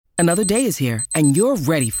Another day is here, and you're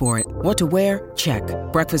ready for it. What to wear? Check.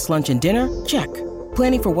 Breakfast, lunch, and dinner? Check.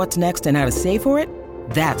 Planning for what's next and how to save for it?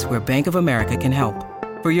 That's where Bank of America can help.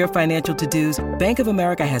 For your financial to-dos, Bank of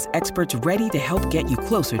America has experts ready to help get you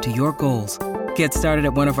closer to your goals. Get started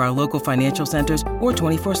at one of our local financial centers or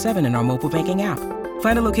 24/7 in our mobile banking app.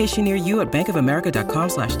 Find a location near you at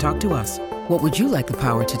bankofamerica.com/talktous. What would you like the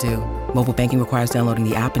power to do? Mobile banking requires downloading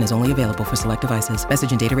the app and is only available for select devices.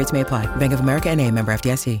 Message and data rates may apply. Bank of America N.A., member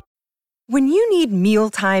FDIC. When you need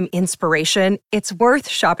mealtime inspiration, it's worth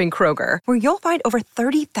shopping Kroger, where you'll find over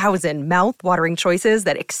 30,000 mouth-watering choices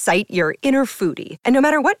that excite your inner foodie. And no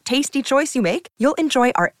matter what tasty choice you make, you'll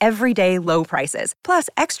enjoy our everyday low prices, plus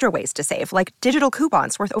extra ways to save, like digital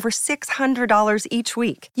coupons worth over $600 each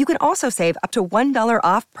week. You can also save up to $1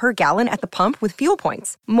 off per gallon at the pump with fuel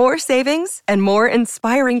points. More savings and more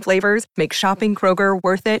inspiring flavors make shopping Kroger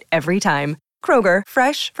worth it every time. Kroger,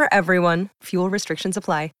 fresh for everyone. Fuel restrictions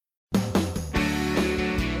apply.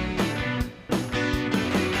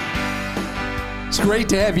 It's great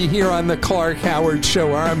to have you here on the Clark Howard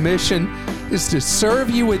Show. Our mission is to serve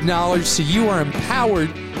you with knowledge so you are empowered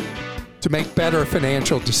to make better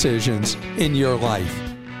financial decisions in your life.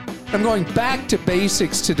 I'm going back to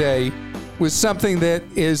basics today with something that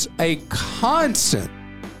is a constant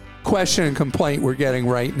question and complaint we're getting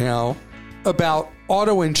right now about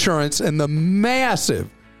auto insurance and the massive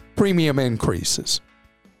premium increases.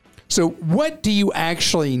 So what do you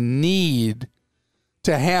actually need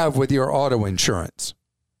to have with your auto insurance?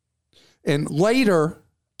 And later,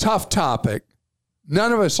 tough topic.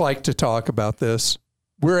 None of us like to talk about this.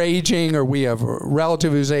 We're aging, or we have a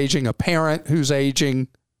relative who's aging, a parent who's aging.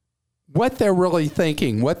 What they're really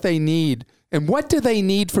thinking, what they need, and what do they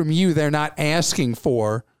need from you they're not asking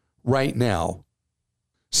for right now.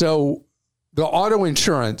 So the auto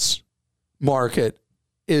insurance market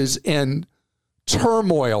is in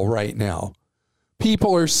turmoil right now.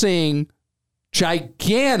 People are seeing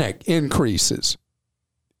gigantic increases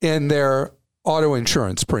in their auto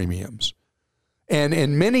insurance premiums. And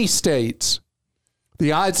in many states,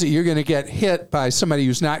 the odds that you're going to get hit by somebody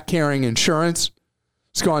who's not carrying insurance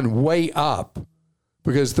has gone way up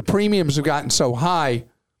because the premiums have gotten so high.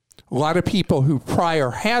 A lot of people who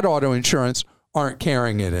prior had auto insurance aren't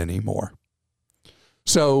carrying it anymore.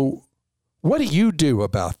 So what do you do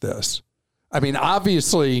about this? I mean,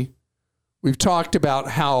 obviously, we've talked about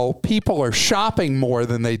how people are shopping more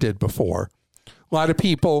than they did before. A lot of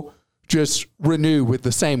people just renew with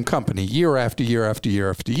the same company year after year after year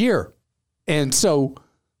after year. And so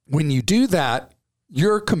when you do that,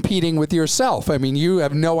 you're competing with yourself. I mean, you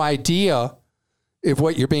have no idea if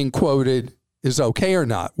what you're being quoted is okay or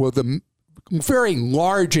not. Well, the very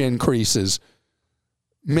large increases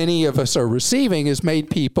many of us are receiving has made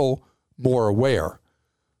people more aware.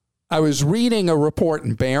 I was reading a report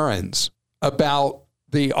in Barron's about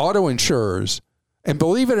the auto insurers, and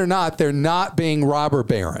believe it or not, they're not being robber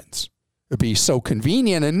barons. It'd be so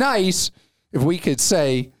convenient and nice if we could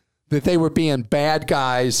say that they were being bad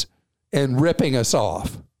guys and ripping us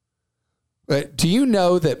off. But do you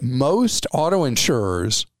know that most auto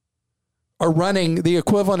insurers are running the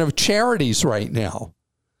equivalent of charities right now?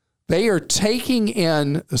 They are taking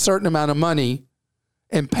in a certain amount of money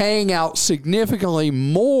and paying out significantly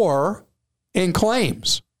more in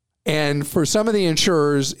claims. And for some of the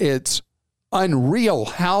insurers, it's unreal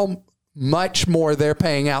how much more they're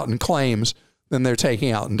paying out in claims than they're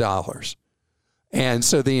taking out in dollars. And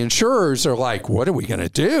so the insurers are like, what are we going to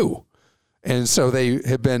do? And so they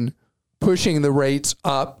have been pushing the rates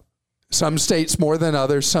up. Some states more than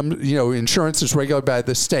others. Some, insurance is regulated by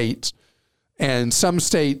the states. And some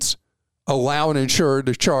states allow an insurer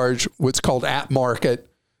to charge what's called at market.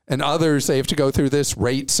 And others, they have to go through this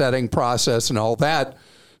rate setting process and all that.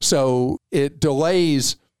 So it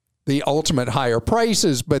delays the ultimate higher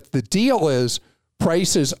prices, but the deal is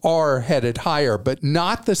prices are headed higher, but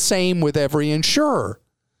not the same with every insurer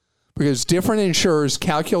because different insurers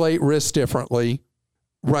calculate risk differently,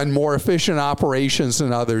 run more efficient operations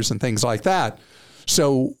than others and things like that.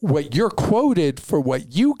 So what you're quoted for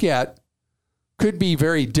what you get could be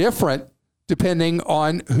very different depending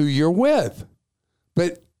on who you're with.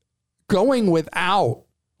 But going without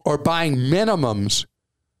or buying minimums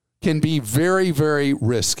can be very, very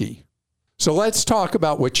risky. So let's talk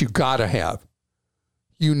about what you got to have.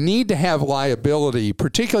 You need to have liability,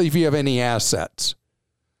 particularly if you have any assets.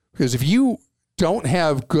 Because if you don't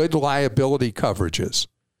have good liability coverages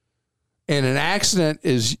and an accident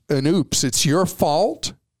is an oops, it's your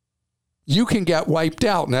fault, you can get wiped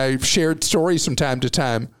out. And I've shared stories from time to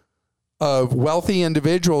time of wealthy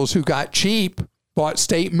individuals who got cheap, bought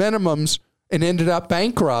state minimums, and ended up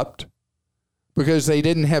bankrupt because they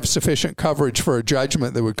didn't have sufficient coverage for a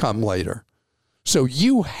judgment that would come later. So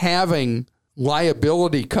you having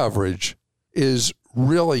liability coverage is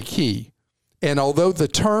really key. And although the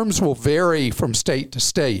terms will vary from state to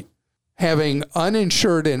state, having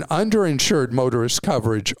uninsured and underinsured motorist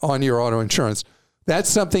coverage on your auto insurance, that's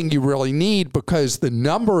something you really need, because the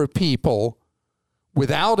number of people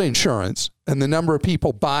without insurance and the number of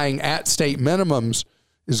people buying at state minimums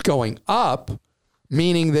is going up,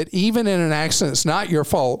 meaning that even in an accident that's not your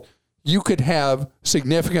fault, you could have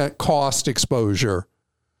significant cost exposure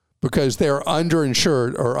because they're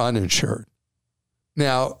underinsured or uninsured.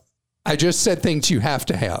 Now, I just said things you have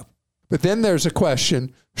to have. But then there's a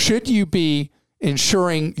question, should you be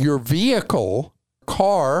insuring your vehicle,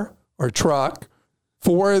 car or truck,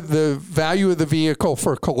 for the value of the vehicle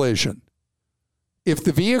for collision? If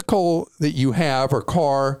the vehicle that you have or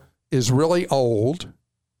car is really old,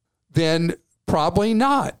 then probably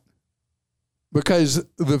not, because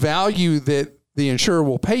the value that the insurer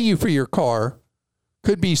will pay you for your car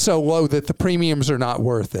could be so low that the premiums are not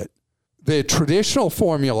worth it. The traditional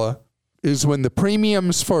formula is when the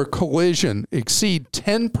premiums for collision exceed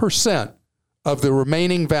 10% of the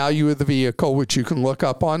remaining value of the vehicle, which you can look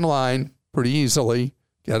up online pretty easily,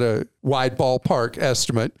 get a wide ballpark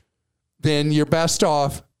estimate, then you're best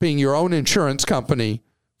off being your own insurance company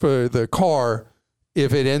for the car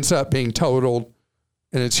if it ends up being totaled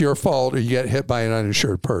and it's your fault or you get hit by an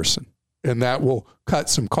uninsured person. And that will cut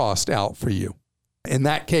some cost out for you. In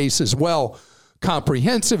that case as well,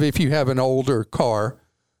 comprehensive, if you have an older car,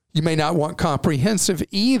 you may not want comprehensive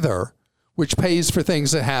either, which pays for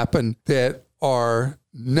things that happen that are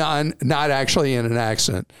not actually in an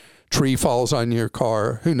accident. Tree falls on your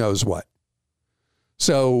car, who knows what.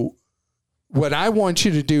 So what I want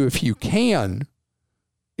you to do, if you can,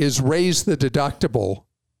 is raise the deductible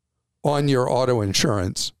on your auto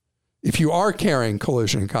insurance. If you are carrying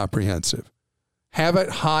collision comprehensive, have it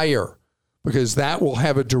higher, because that will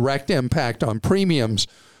have a direct impact on premiums.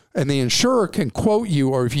 And the insurer can quote you,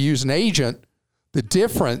 or if you use an agent, the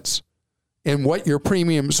difference in what your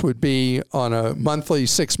premiums would be on a monthly,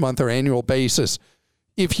 6-month, or annual basis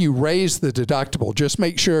if you raise the deductible. Just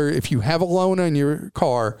make sure if you have a loan on your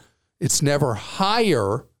car, it's never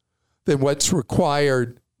higher than what's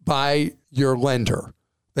required by your lender.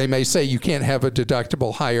 They may say you can't have a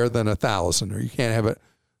deductible higher than $1,000, or you can't have it.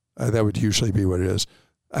 That would usually be what it is.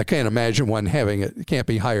 I can't imagine one having it. It can't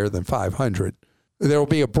be higher than $500. There will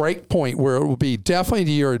be a break point where it will be definitely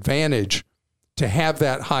to your advantage to have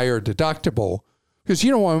that higher deductible, because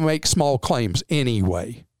you don't want to make small claims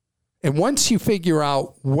anyway. And once you figure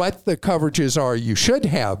out what the coverages are you should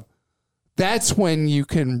have, that's when you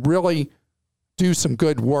can really do some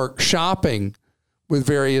good work shopping with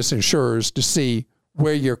various insurers to see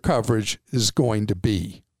where your coverage is going to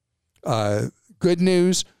be. Good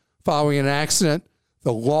news, following an accident,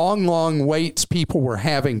 the long waits people were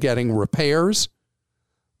having getting repairs,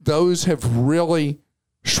 those have really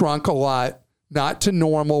shrunk a lot, not to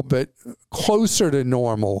normal, but closer to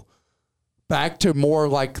normal, back to more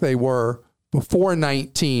like they were before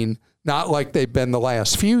 19, not like they've been the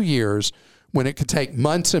last few years, when it could take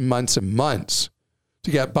months and months and months to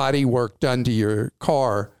get body work done to your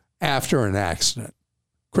car after an accident.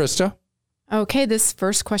 Krista? Okay, this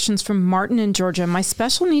first question's from Martin in Georgia. My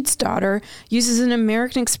special needs daughter uses an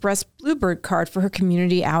American Express Bluebird card for her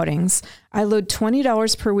community outings. I load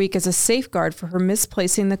 $20 per week as a safeguard for her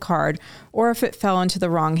misplacing the card or if it fell into the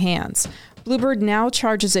wrong hands. Bluebird now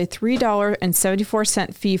charges a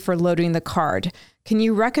 $3.74 fee for loading the card. Can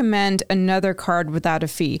you recommend another card without a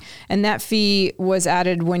fee? And that fee was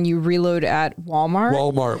added when you reload at Walmart?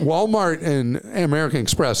 Walmart and American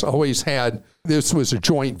Express always had, this was a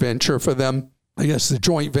joint venture for them. I guess the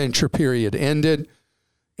joint venture period ended,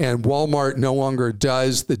 and Walmart no longer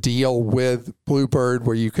does the deal with Bluebird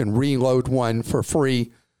where you can reload one for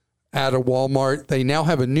free at a Walmart. They now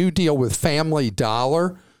have a new deal with Family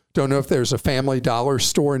Dollar. Don't know if there's a Family Dollar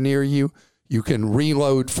store near you. You can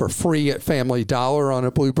reload for free at Family Dollar on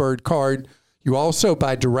a Bluebird card. You also,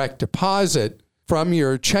 by direct deposit from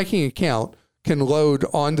your checking account, can load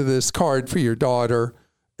onto this card for your daughter,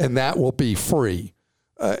 and that will be free.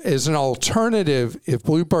 As an alternative, if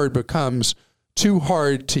Bluebird becomes too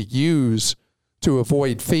hard to use to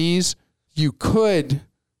avoid fees, you could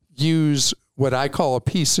use what I call a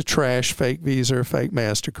piece of trash, fake Visa or fake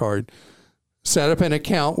MasterCard. Set up an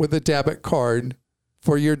account with a debit card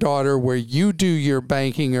for your daughter where you do your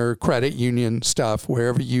banking or credit union stuff,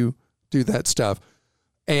 wherever you do that stuff,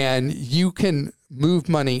 and you can move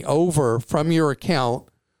money over from your account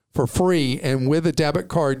for free. And with a debit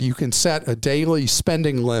card, you can set a daily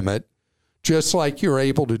spending limit just like you're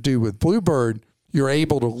able to do with Bluebird, you're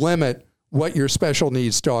able to limit what your special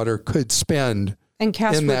needs daughter could spend in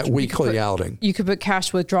that weekly outing. You could put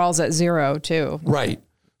cash withdrawals at 0 too. Right.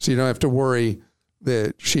 So you don't have to worry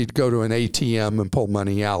that she'd go to an ATM and pull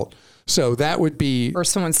money out. So that would be... Or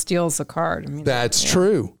someone steals a card. That's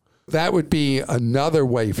true. That would be another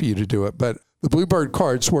way for you to do it. But the Bluebird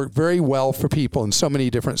cards work very well for people in so many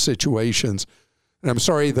different situations. And I'm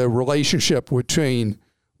sorry, the relationship between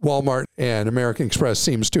Walmart and American Express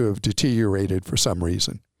seems to have deteriorated for some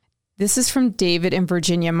reason. This is from David in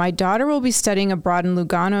Virginia. My daughter will be studying abroad in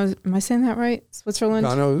Lugano. Am I saying that right? Switzerland?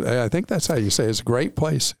 Lugano, I think that's how you say it. It's a great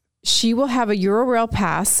place. She will have a Eurail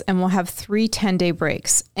pass and will have 3 10-day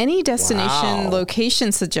breaks. Any destination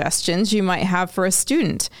location suggestions you might have for a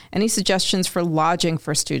student? Any suggestions for lodging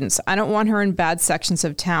for students? I don't want her in bad sections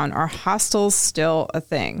of town. Are hostels still a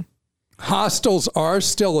thing? Hostels are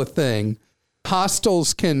still a thing.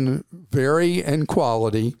 Hostels can vary in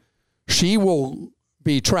quality. She will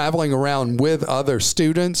be traveling around with other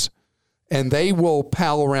students, and they will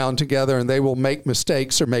pal around together, and they will make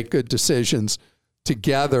mistakes or make good decisions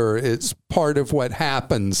together. It's part of what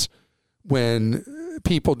happens when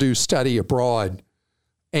people do study abroad.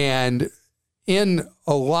 And in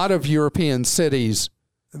a lot of European cities,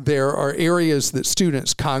 there are areas that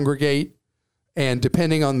students congregate, and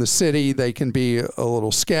depending on the city, they can be a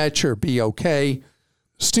little sketch or be okay.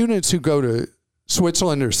 Students who go to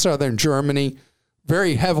Switzerland or southern Germany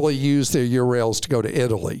very heavily use their Eurails to go to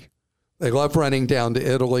Italy. They love running down to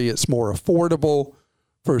Italy. It's more affordable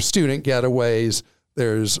for student getaways.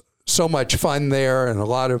 There's so much fun there, and a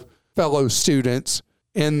lot of fellow students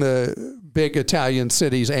in the big Italian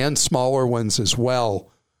cities and smaller ones as well.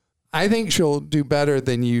 I think she'll do better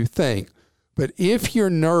than you think. But if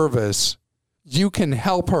you're nervous, you can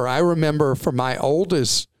help her. I remember for my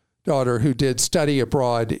oldest daughter who did study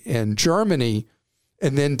abroad in Germany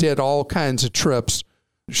and then did all kinds of trips.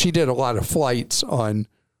 She did a lot of flights on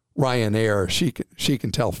Ryanair. She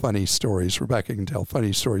can tell funny stories. Rebecca can tell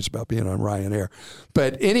funny stories about being on Ryanair.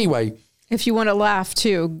 But anyway. If you want to laugh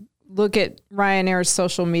too, look at Ryanair's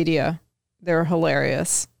social media. They're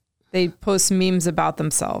hilarious. They post memes about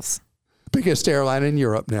themselves. Biggest airline in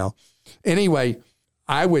Europe now. Anyway,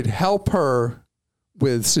 I would help her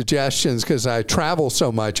with suggestions because I travel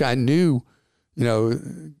so much. I knew,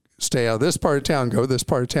 stay out of this part of town, go to this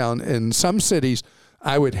part of town. In some cities,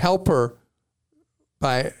 I would help her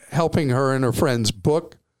by helping her and her friends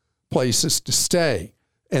book places to stay.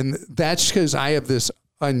 And that's because I have this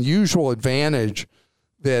unusual advantage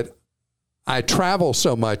that I travel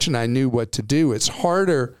so much and I knew what to do. It's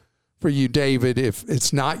harder for you, David, if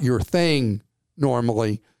it's not your thing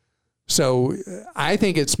normally. So I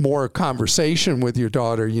think it's more a conversation with your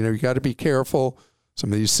daughter. You got to be careful.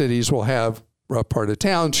 Some of these cities will have rough part of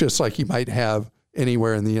towns, just like you might have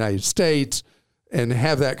anywhere in the United States, and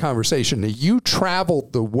have that conversation. Now, you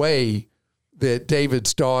traveled the way that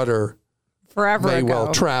David's daughter may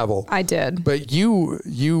well travel. I did. But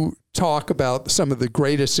you talk about some of the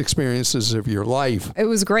greatest experiences of your life. It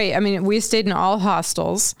was great. I mean, we stayed in all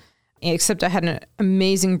hostels, except I had an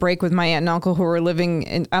amazing break with my aunt and uncle who were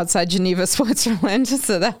living outside Geneva, Switzerland.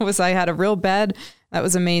 So I had a real bed. That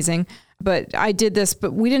was amazing. But I did this,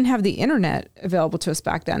 but we didn't have the internet available to us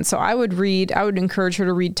back then. So I would encourage her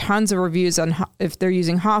to read tons of reviews on if they're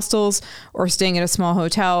using hostels or staying at a small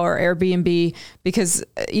hotel or Airbnb, because,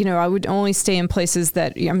 I would only stay in places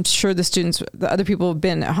that I'm sure the other people who have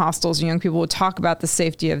been at hostels and young people would talk about the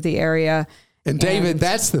safety of the area. And David,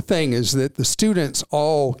 that's the thing, is that the students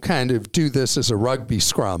all kind of do this as a rugby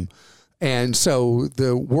scrum. And so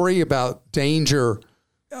the worry about danger,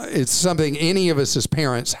 it's something any of us as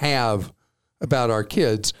parents have about our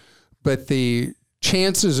kids, but the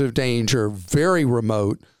chances of danger are very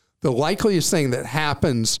remote. The likeliest thing that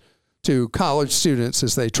happens to college students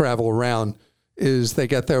as they travel around is they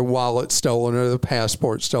get their wallet stolen or the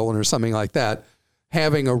passport stolen or something like that.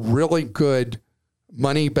 Having a really good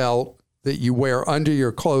money belt that you wear under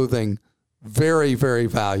your clothing, very, very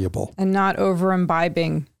valuable. And not over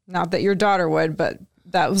imbibing. Not that your daughter would, but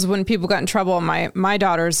that was when people got in trouble. My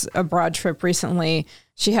daughter's abroad trip recently,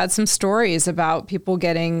 she had some stories about people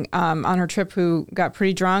getting on her trip who got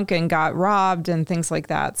pretty drunk and got robbed and things like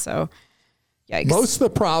that. So, yikes. Most of the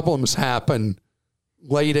problems happen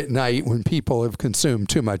late at night when people have consumed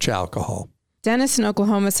too much alcohol. Dennis in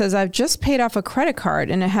Oklahoma says, I've just paid off a credit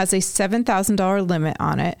card and it has a $7,000 limit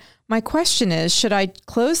on it. My question is, should I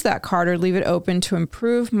close that card or leave it open to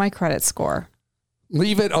improve my credit score?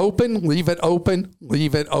 Leave it open, leave it open,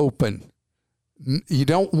 leave it open. you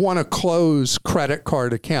don't want to close credit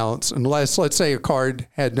card accounts unless, let's say, a card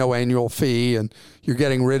had no annual fee and you're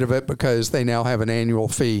getting rid of it because they now have an annual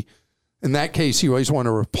fee. In that case, you always want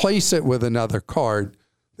to replace it with another card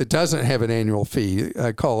that doesn't have an annual fee.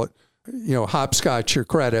 I call it, hopscotch your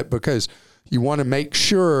credit, because you want to make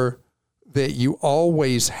sure that you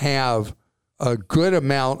always have a good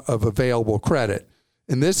amount of available credit.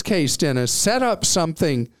 In this case, Dennis, set up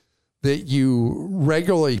something that you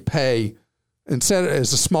regularly pay and set it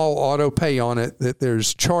as a small auto pay on it, that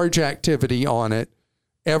there's charge activity on it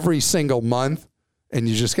every single month, and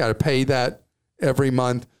you just got to pay that every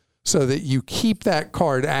month so that you keep that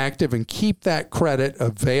card active and keep that credit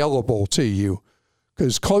available to you.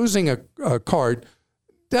 Because closing a card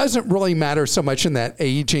doesn't really matter so much in that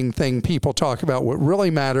aging thing people talk about. What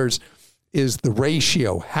really matters is the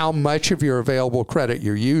ratio, how much of your available credit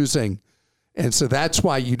you're using. And so that's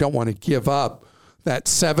why you don't want to give up that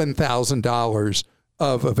 $7,000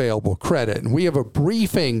 of available credit. And we have a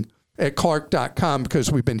briefing at Clark.com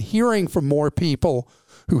because we've been hearing from more people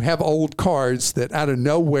who have old cards that out of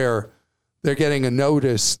nowhere, they're getting a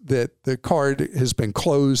notice that the card has been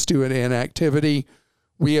closed due to inactivity.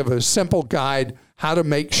 We have a simple guide how to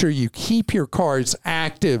make sure you keep your cards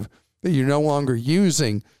active that you're no longer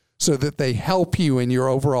using so that they help you in your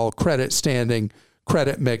overall credit standing,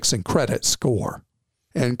 credit mix, and credit score.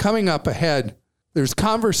 And coming up ahead, there's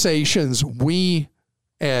conversations we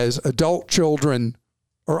as adult children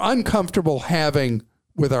are uncomfortable having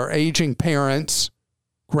with our aging parents,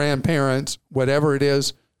 grandparents, whatever it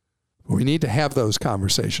is. We need to have those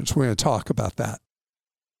conversations. We're going to talk about that.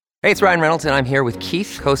 Hey, it's Ryan Reynolds, and I'm here with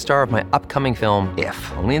Keith, co-star of my upcoming film,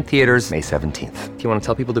 If, only in theaters May 17th. Do you want to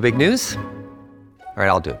tell people the big news? All right,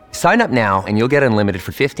 I'll do it. Sign up now and you'll get unlimited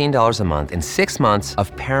for $15 a month and 6 months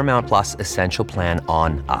of Paramount Plus Essential Plan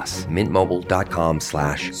on us.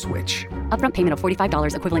 MintMobile.com/switch. Upfront payment of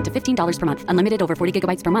 $45 equivalent to $15 per month. Unlimited over 40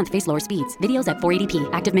 gigabytes per month. Face lower speeds. Videos at 480p.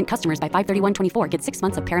 Active Mint customers by 531.24 get 6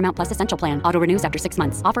 months of Paramount Plus Essential Plan. Auto renews after 6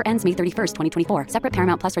 months. Offer ends May 31st, 2024. Separate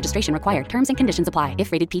Paramount Plus registration required. Terms and conditions apply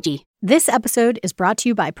if rated PG. This episode is brought to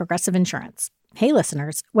you by Progressive Insurance. Hey,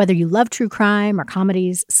 listeners, whether you love true crime or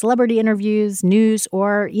comedies, celebrity interviews, news,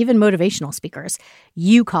 or even motivational speakers,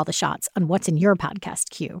 you call the shots on what's in your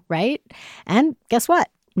podcast queue, right? And guess what?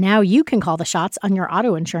 Now you can call the shots on your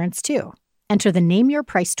auto insurance, too. Enter the Name Your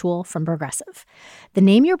Price tool from Progressive. The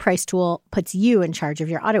Name Your Price tool puts you in charge of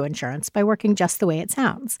your auto insurance by working just the way it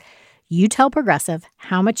sounds. You tell Progressive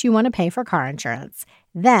how much you want to pay for car insurance.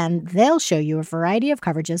 Then they'll show you a variety of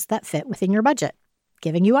coverages that fit within your budget,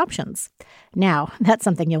 giving you options. Now, that's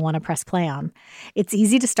something you'll want to press play on. It's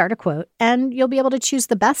easy to start a quote, and you'll be able to choose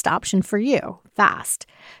the best option for you fast.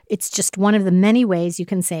 It's just one of the many ways you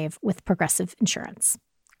can save with Progressive Insurance.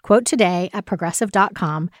 Quote today at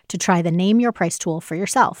Progressive.com to try the Name Your Price tool for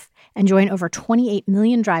yourself and join over 28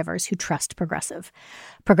 million drivers who trust Progressive.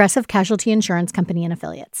 Progressive Casualty Insurance Company and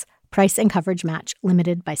Affiliates. Price and coverage match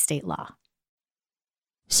limited by state law.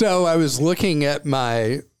 So I was looking at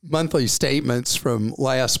my monthly statements from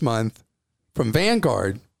last month from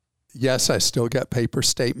Vanguard. Yes, I still get paper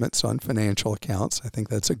statements on financial accounts. I think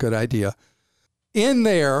that's a good idea. In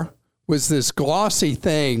there was this glossy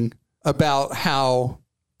thing about how,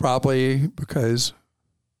 probably because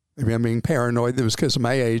maybe I'm being paranoid, it was because of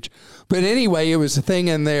my age. But anyway, it was a thing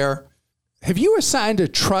in there. Have you assigned a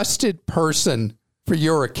trusted person for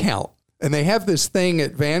your account? And they have this thing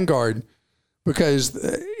at Vanguard because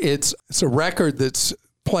it's a record that's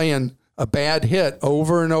playing a bad hit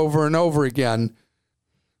over and over and over again,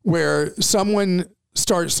 where someone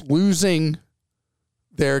starts losing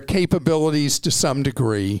their capabilities to some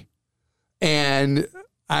degree. And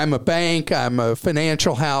I'm a bank, I'm a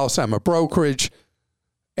financial house, I'm a brokerage,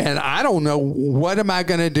 and I don't know, what am I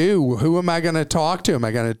going to do? Who am I going to talk to? Am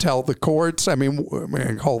I going to tell the courts? Am I going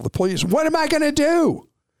to call the police? What am I going to do?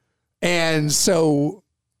 And so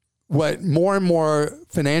what more and more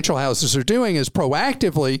financial houses are doing is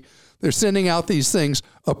proactively, they're sending out these things,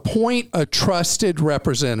 appoint a trusted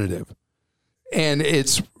representative. And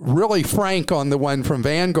it's really frank on the one from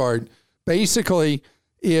Vanguard. Basically,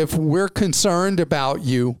 if we're concerned about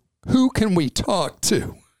you, who can we talk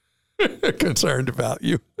to? Concerned about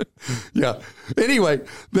you. Yeah. Anyway,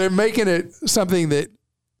 they're making it something that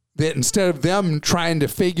instead of them trying to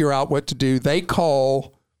figure out what to do, they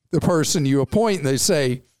call the person you appoint and they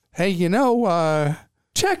say, hey,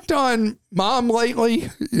 checked on mom lately,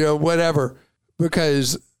 whatever,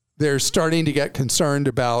 because they're starting to get concerned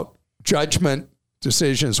about judgment,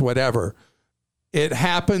 decisions, whatever. It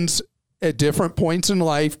happens at different points in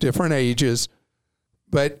life, different ages,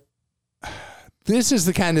 but this is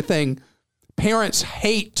the kind of thing parents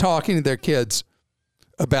hate talking to their kids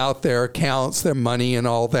about their accounts, their money and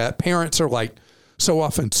all that. Parents are like so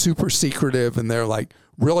often super secretive, and they're like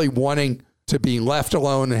really wanting to be left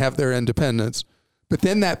alone and have their independence. But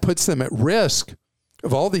then that puts them at risk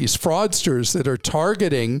of all these fraudsters that are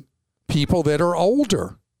targeting people that are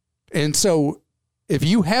older. And so if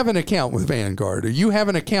you have an account with Vanguard, or you have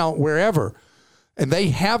an account wherever, and they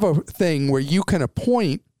have a thing where you can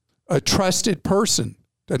appoint a trusted person,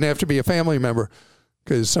 doesn't have to be a family member,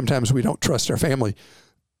 because sometimes we don't trust our family,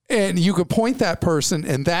 and you can appoint that person,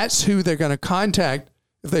 and that's who they're going to contact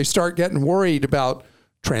if they start getting worried about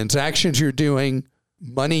transactions you're doing,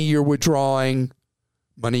 money you're withdrawing,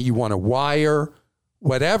 money you want to wire,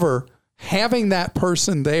 whatever. Having that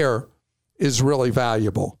person there is really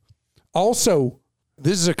valuable. Also,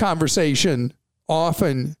 this is a conversation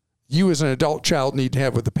often you as an adult child need to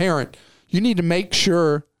have with the parent. You need to make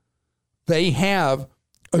sure they have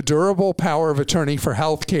a durable power of attorney for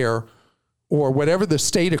health care, or whatever the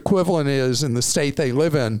state equivalent is in the state they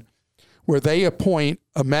live in, where they appoint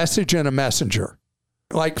a message and a messenger.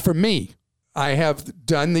 Like for me, I have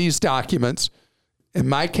done these documents. In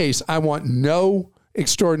my case, I want no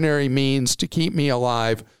extraordinary means to keep me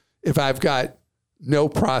alive if I've got no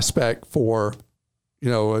prospect for,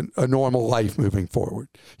 a normal life moving forward.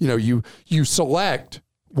 You select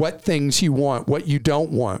what things you want, what you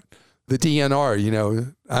don't want. The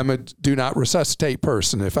DNR, I'm a do not resuscitate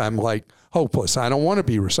person if I'm like hopeless. I don't want to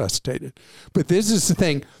be resuscitated. But this is the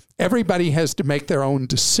thing everybody has to make their own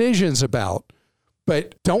decisions about,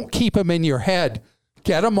 but don't keep them in your head.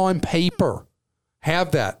 Get them on paper.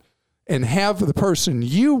 Have that. And have the person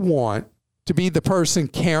you want to be the person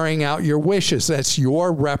carrying out your wishes. That's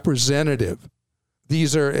your representative.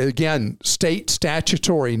 These are, again, state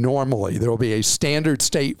statutory normally. There will be a standard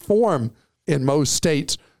state form in most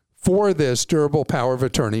states for this durable power of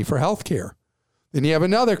attorney for healthcare. Then you have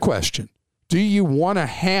another question. Do you want to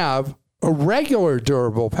have a regular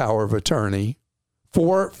durable power of attorney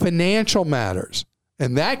for financial matters?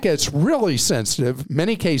 And that gets really sensitive,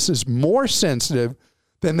 many cases more sensitive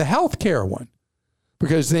than the healthcare one,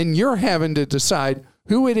 because then you're having to decide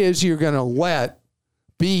who it is you're going to let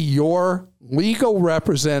be your legal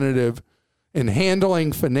representative in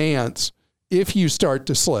handling finance if you start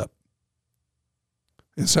to slip.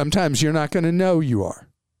 And sometimes you're not going to know you are.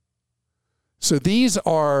 So these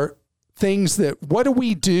are things that, what do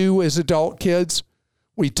we do as adult kids?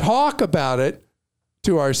 We talk about it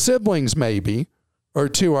to our siblings maybe, or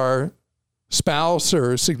to our spouse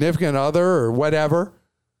or significant other or whatever.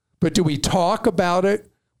 But do we talk about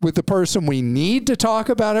it with the person we need to talk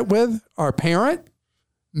about it with, our parent?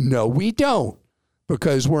 No, we don't,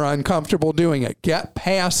 because we're uncomfortable doing it. Get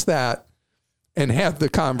past that and have the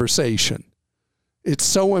conversation. It's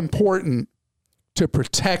so important to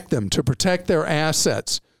protect them, to protect their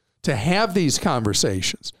assets, to have these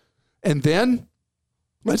conversations. And then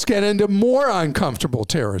let's get into more uncomfortable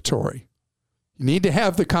territory. You need to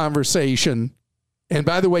have the conversation. And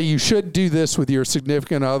by the way, you should do this with your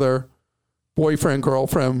significant other, boyfriend,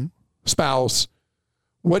 girlfriend, spouse.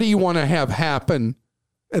 What do you want to have happen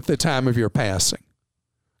at the time of your passing?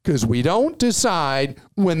 Because we don't decide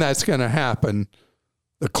when that's going to happen.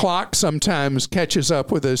 The clock sometimes catches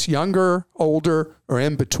up with us, younger, older, or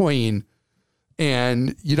in between.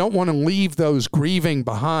 And you don't want to leave those grieving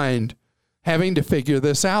behind having to figure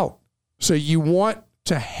this out. So you want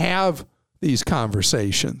to have these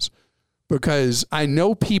conversations, because I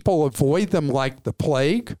know people avoid them like the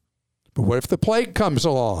plague. But what if the plague comes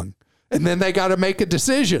along and then they got to make a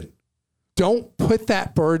decision? Don't put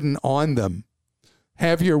that burden on them.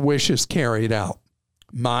 Have your wishes carried out.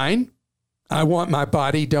 Mine, I want my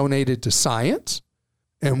body donated to science,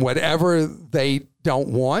 and whatever they don't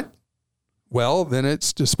want, well, then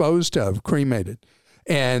it's disposed of, cremated.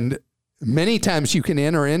 And many times you can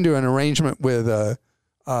enter into an arrangement with a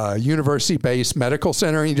university-based medical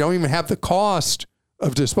center, and you don't even have the cost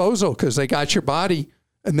of disposal because they got your body,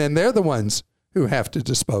 and then they're the ones who have to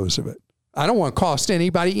dispose of it. I don't want to cost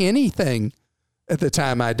anybody anything at the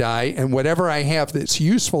time I die, and whatever I have that's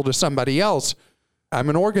useful to somebody else, I'm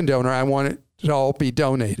an organ donor. I want it to all be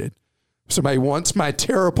donated. If somebody wants my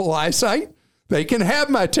terrible eyesight, they can have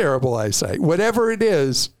my terrible eyesight. Whatever it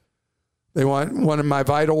is, they want one of my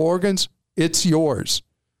vital organs, it's yours.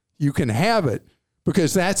 You can have it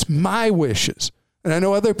because that's my wishes. And I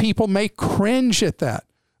know other people may cringe at that.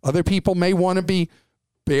 Other people may want to be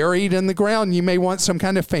buried in the ground. You may want some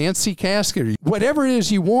kind of fancy casket. Whatever it is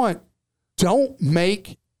you want, don't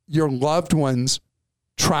make your loved ones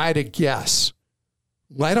try to guess.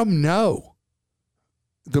 Let them know.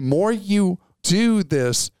 The more you do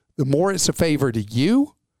this, the more it's a favor to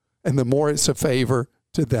you, and the more it's a favor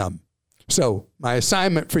to them. So my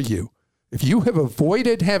assignment for you, if you have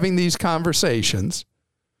avoided having these conversations,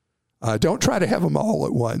 don't try to have them all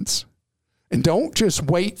at once. And don't just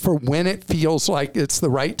wait for when it feels like it's the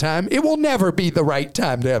right time. It will never be the right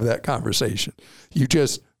time to have that conversation. You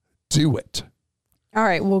just do it. All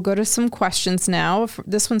right, we'll go to some questions now.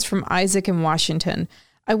 This one's from Isaac in Washington.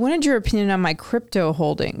 I wanted your opinion on my crypto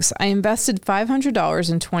holdings. I invested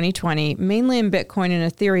 $500 in 2020, mainly in Bitcoin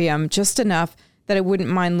and Ethereum, just enough that I wouldn't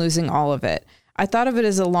mind losing all of it. I thought of it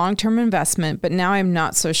as a long-term investment, but now I'm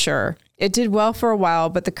not so sure. It did well for a while,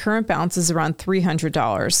 but the current balance is around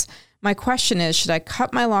 $300. My question is, should I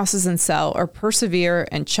cut my losses and sell, or persevere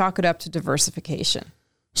and chalk it up to diversification?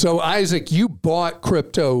 So, Isaac, you bought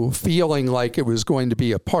crypto feeling like it was going to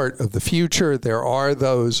be a part of the future. There are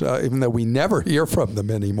those, even though we never hear from them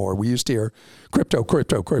anymore. We used to hear crypto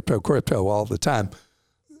all the time.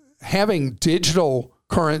 Having digital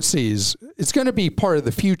currencies, it's going to be part of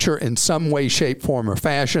the future in some way, shape, form, or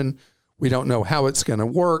fashion. We don't know how it's going to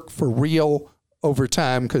work for real over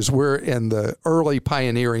time because we're in the early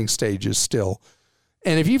pioneering stages still.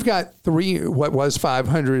 And if you've got what was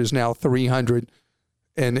 500 is now 300,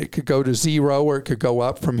 and it could go to zero or it could go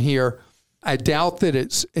up from here, I doubt that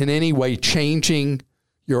it's in any way changing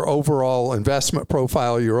your overall investment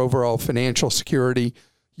profile, your overall financial security.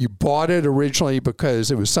 You bought it originally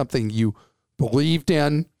because it was something you believed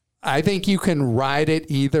in. I think you can ride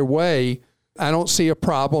it either way. I don't see a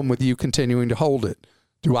problem with you continuing to hold it.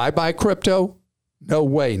 Do I buy crypto? No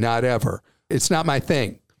way, not ever. It's not my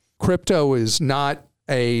thing. Crypto is not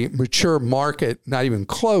a mature market, not even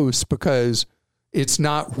close, because it's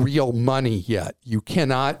not real money yet. You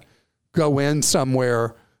cannot go in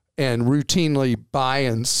somewhere and routinely buy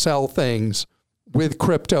and sell things with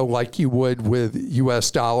crypto like you would with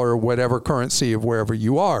US dollar or whatever currency of wherever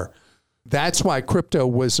you are. That's why crypto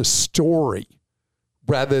was a story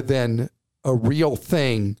rather than a real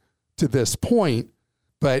thing to this point.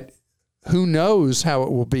 But who knows how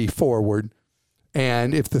it will be forward.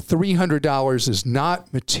 And if the $300 is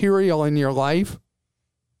not material in your life,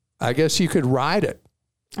 I guess you could ride it.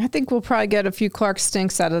 I think we'll probably get a few Clark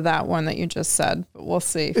Stinks out of that one that you just said, but we'll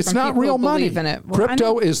see. It's not real money. In it. Well,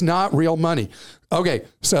 crypto is not real money. Okay,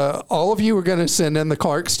 so all of you are going to send in the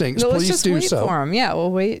Clark Stinks. No, Please just do wait so. For them. Yeah,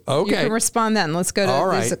 we'll wait. Okay. You can respond then. Let's go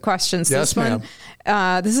to these questions. Yes, ma'am.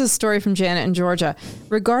 This is a story from Janet in Georgia.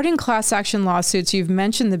 Regarding class action lawsuits, you've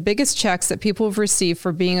mentioned the biggest checks that people have received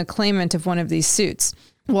for being a claimant of one of these suits.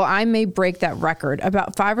 Well, I may break that record.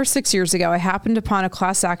 About 5 or 6 years ago, I happened upon a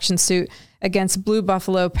class action suit against Blue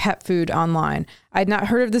Buffalo Pet Food online. I'd not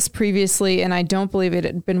heard of this previously, and I don't believe it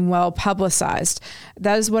had been well publicized.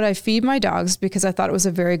 That is what I feed my dogs because I thought it was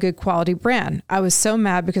a very good quality brand. I was so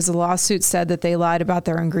mad because the lawsuit said that they lied about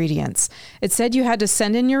their ingredients. It said you had to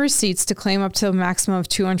send in your receipts to claim up to a maximum of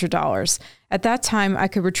 $200. At that time, I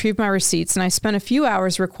could retrieve my receipts, and I spent a few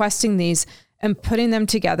hours requesting these and putting them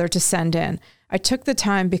together to send in. I took the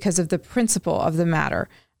time because of the principle of the matter.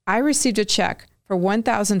 I received a check for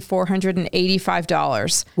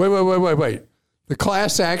 $1,485. Wait. The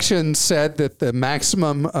class action said that the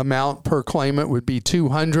maximum amount per claimant would be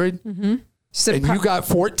 $200, and you got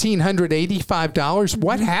 $1,485.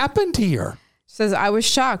 What happened here? Says, I was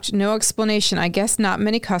shocked. No explanation. I guess not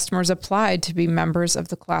many customers applied to be members of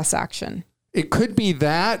the class action. It could be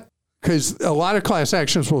that, because a lot of class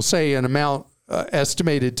actions will say an amount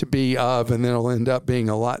estimated to be of, and then it'll end up being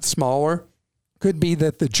a lot smaller. Could be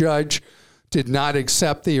that the judge did not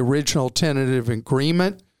accept the original tentative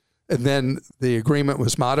agreement, and then the agreement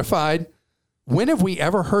was modified. When have we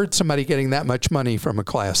ever heard somebody getting that much money from a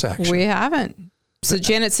class action? We haven't. So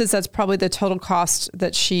Janet says that's probably the total cost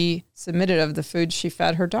that she submitted of the food she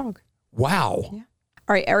fed her dog. Wow. Yeah.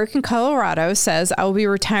 All right, Eric in Colorado says, I will be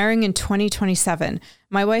retiring in 2027.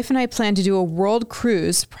 My wife and I plan to do a world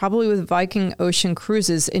cruise, probably with Viking Ocean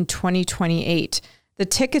Cruises, in 2028. The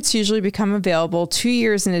tickets usually become available 2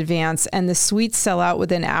 years in advance, and the suites sell out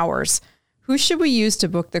within hours. Who should we use to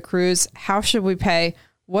book the cruise? How should we pay?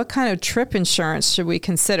 What kind of trip insurance should we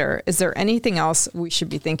consider? Is there anything else we should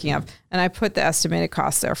be thinking of? And I put the estimated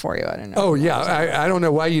cost there for you. I don't know. Oh, yeah. I don't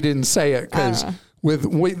know why you didn't say it, because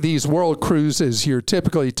with these world cruises, you're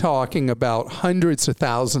typically talking about hundreds of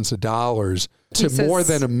thousands of dollars to more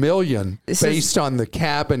than $1 million based on the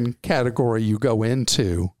cabin category you go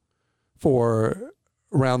into for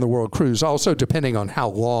around the world cruise. Also, depending on how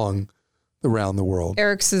long the round the world.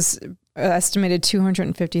 Eric's is estimated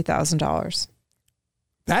 $250,000.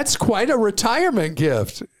 That's quite a retirement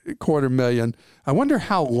gift, $250,000. I wonder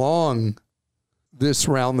how long this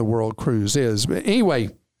round the world cruise is. But anyway,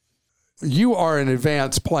 you are an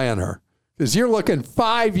advanced planner because you're looking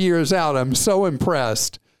 5 years out. I'm so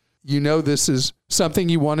impressed. you know this is something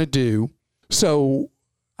you want to do. So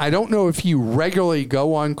I don't know if you regularly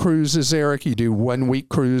go on cruises, Eric. You do 1-week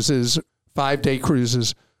cruises, 5-day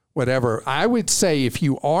cruises, whatever. I would say if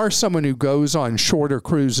you are someone who goes on shorter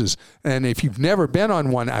cruises, and if you've never been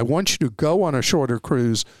on one, I want you to go on a shorter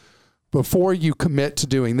cruise before you commit to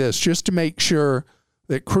doing this, just to make sure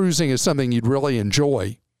that cruising is something you'd really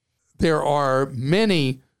enjoy. There are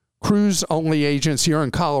many cruise-only agents here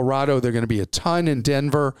in Colorado. There are going to be a ton in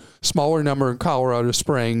Denver, smaller number in Colorado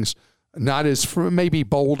Springs, not as, maybe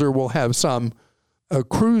Boulder will have some. A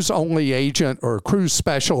cruise-only agent or a cruise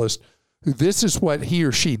specialist who this is what he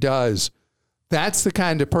or she does, that's the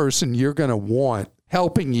kind of person you're going to want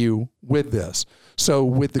helping you with this. So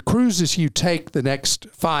with the cruises you take the next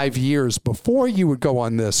 5 years before you would go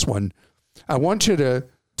on this one, I want you to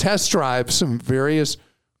test drive some various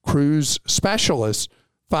cruise specialists.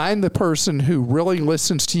 Find the person who really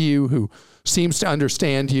listens to you, who seems to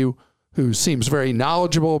understand you, who seems very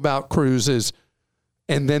knowledgeable about cruises,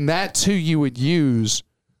 and then that's who you would use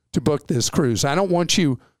to book this cruise. I don't want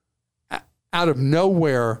you out of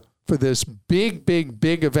nowhere for this big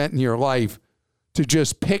event in your life to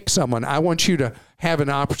just pick someone. I want you to have an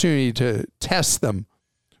opportunity to test them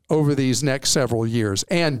over these next several years.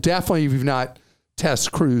 And definitely if you've not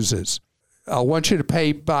tested cruises, I want you to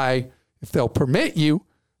pay by, if they'll permit you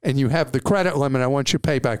and you have the credit limit, I want you to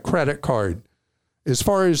pay by credit card. As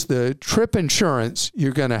far as the trip insurance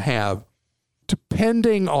you're going to have,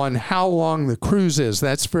 depending on how long the cruise is,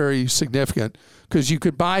 that's very significant because you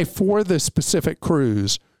could buy for the specific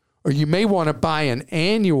cruise, or you may want to buy an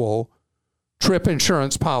annual trip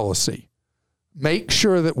insurance policy. Make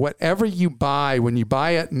sure that whatever you buy, when you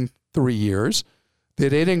buy it in 3 years,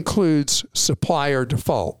 that it includes supplier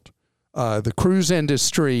default. The cruise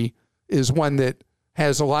industry is one that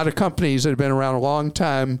has a lot of companies that have been around a long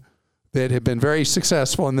time that have been very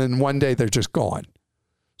successful, and then one day they're just gone.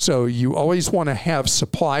 So you always want to have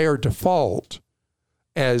supplier default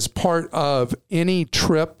as part of any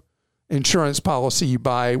trip insurance policy you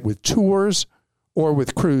buy with tours or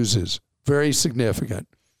with cruises. Very significant.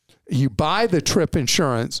 You buy the trip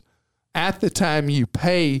insurance at the time you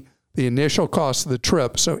pay the initial cost of the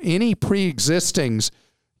trip. So any pre-existings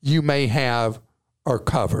you may have are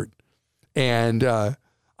covered. And I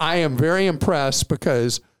am very impressed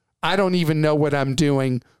because I don't even know what I'm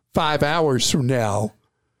doing 5 hours from now.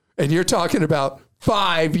 And you're talking about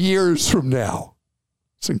 5 years from now.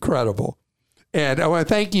 It's incredible. And I want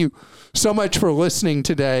to thank you so much for listening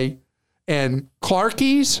today. And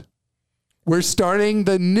Clarkies, we're starting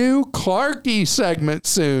the new Clarkie segment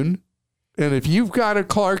soon. And if you've got a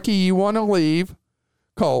Clarkie you want to leave,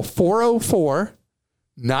 call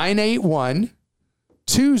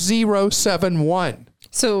 404-981-2071.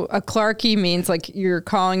 So a Clarkie means like you're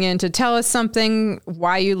calling in to tell us something,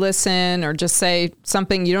 why you listen, or just say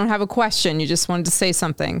something. You don't have a question. You just wanted to say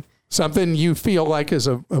something. Something you feel like is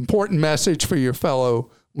an important message for your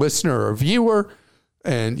fellow listener or viewer,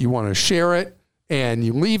 and you want to share it, and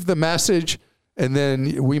you leave the message, and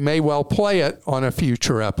then we may well play it on a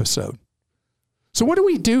future episode. So what do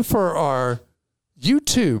we do for our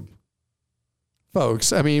YouTube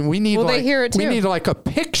folks? I mean, we need they hear it too. We need like a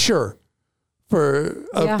picture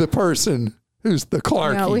of the person who's the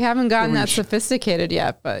Clarkie. No, we haven't gotten that sophisticated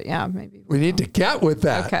yet, but yeah, maybe. We need to get with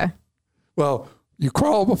that. Okay. Well, you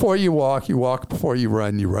crawl before you walk before you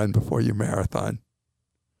run before you marathon.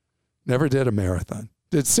 Never did a marathon.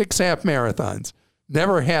 Did 6 half marathons.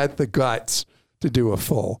 Never had the guts to do a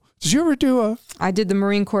full. Did you ever do I did the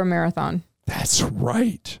Marine Corps marathon. That's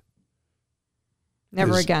right.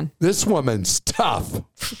 Never again. This woman's tough.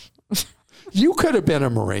 You could have been a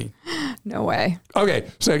Marine. No way.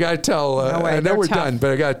 Okay, so I got to tell, I know we're done,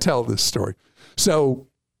 but I got to tell this story. So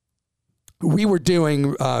we were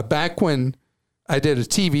doing, back when I did a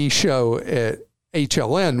TV show at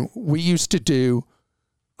HLN, we used to do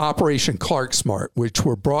Operation Clark Smart, which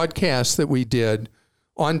were broadcasts that we did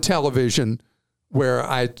on television where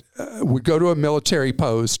I would go to a military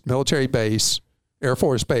post, military base, Air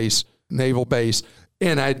Force base, naval base,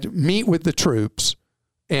 and I'd meet with the troops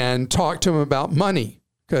and talk to them about money.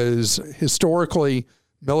 Because historically,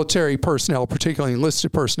 military personnel, particularly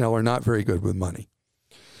enlisted personnel, are not very good with money.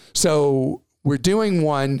 So we're doing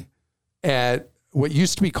one at what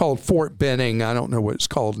used to be called Fort Benning. I don't know what it's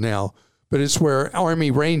called now, but it's where Army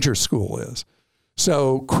Ranger School is.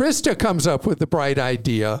 So Krista comes up with the bright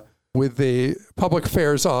idea with the public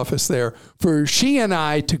affairs office there for she and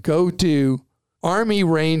I to go do Army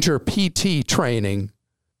Ranger PT training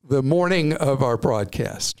the morning of our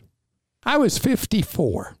broadcast. I was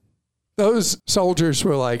 54. Those soldiers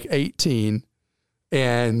were like 18.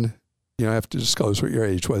 And You don't have to disclose what your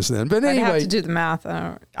age was then. But I'd anyway. have to do the math.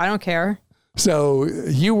 I don't care. So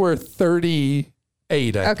you were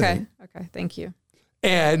 38, I think. Okay. Thank you.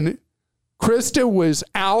 And Krista was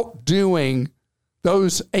outdoing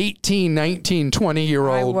those 18, 19,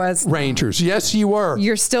 20-year-old Rangers. Yes, you were.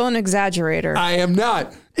 You're still an exaggerator. I am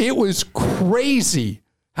not. It was crazy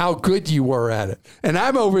how good you were at it. And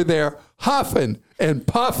I'm over there huffing and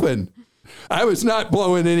puffing. I was not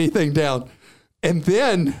blowing anything down. And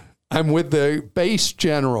then I'm with the base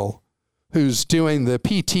general who's doing the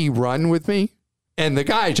PT run with me. And the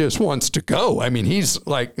guy just wants to go. I mean, he's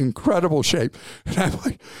like incredible shape.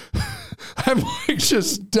 And I'm like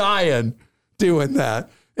just dying doing that.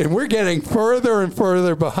 And we're getting further and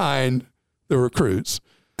further behind the recruits.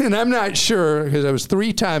 And I'm not sure, because I was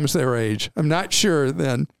 3 times their age, I'm not sure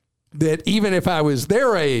then that even if I was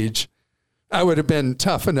their age, I would have been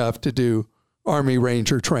tough enough to do Army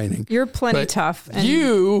Ranger training. You're plenty tough. And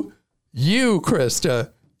you,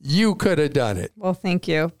 Krista, you could have done it. Well, thank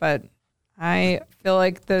you. But I feel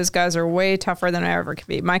like those guys are way tougher than I ever could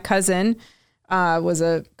be. My cousin was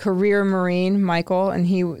a career Marine, Michael, and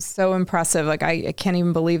he was so impressive. Like, I can't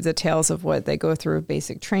even believe the tales of what they go through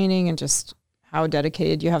basic training and just how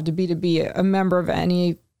dedicated you have to be a member of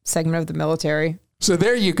any segment of the military. So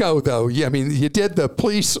there you go, though. I mean, you did the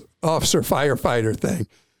police officer firefighter thing.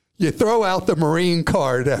 You throw out the Marine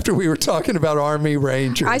card after we were talking about Army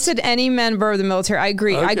Rangers. I said any member of the military. I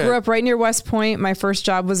agree. Okay. I grew up right near West Point. My first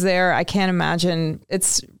job was there. I can't imagine.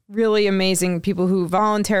 It's really amazing people who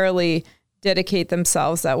voluntarily dedicate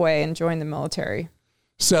themselves that way and join the military.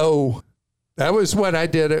 So that was what I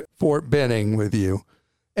did at Fort Benning with you.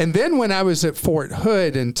 And then when I was at Fort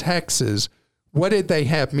Hood in Texas, what did they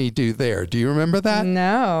have me do there? Do you remember that?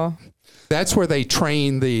 No. That's where they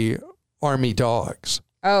train the Army dogs.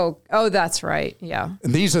 Oh, that's right. Yeah.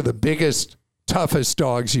 And these are the biggest, toughest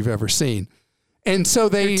dogs you've ever seen. And so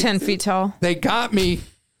they're 10 feet tall. They got me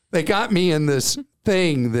in this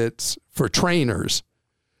thing that's for trainers.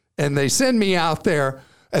 And they send me out there,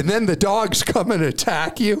 and then the dogs come and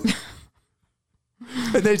attack you.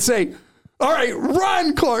 And they'd say, all right,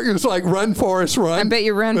 run, Clark. It was like, run, Forrest, run. I bet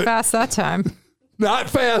you ran fast that time. Not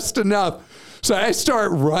fast enough. So I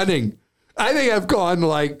start running. I think I've gone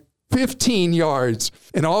like 15 yards,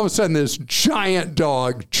 and all of a sudden this giant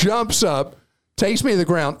dog jumps up, takes me to the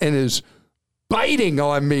ground, and is biting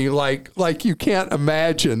on me like you can't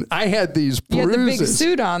imagine. I had these bruises. You had the big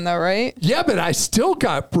suit on, though, right? Yeah, but I still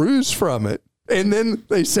got bruised from it. And then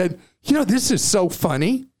they said, this is so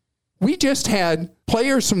funny. We just had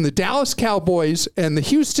players from the Dallas Cowboys and the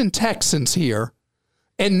Houston Texans here,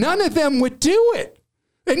 and none of them would do it.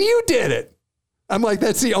 And you did it. I'm like,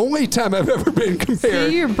 that's the only time I've ever been compared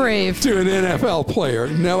See, you're brave. to an NFL player.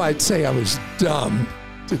 No, I'd say I was dumb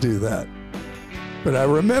to do that. But I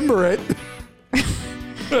remember it.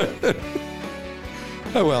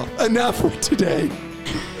 Oh, well, enough for today.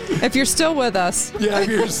 If you're still with us. Yeah, if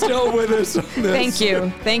you're still with us on this. Thank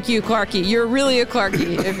you. Thank you, Clarky. You're really a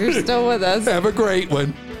Clarky if you're still with us. Have a great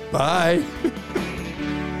one. Bye.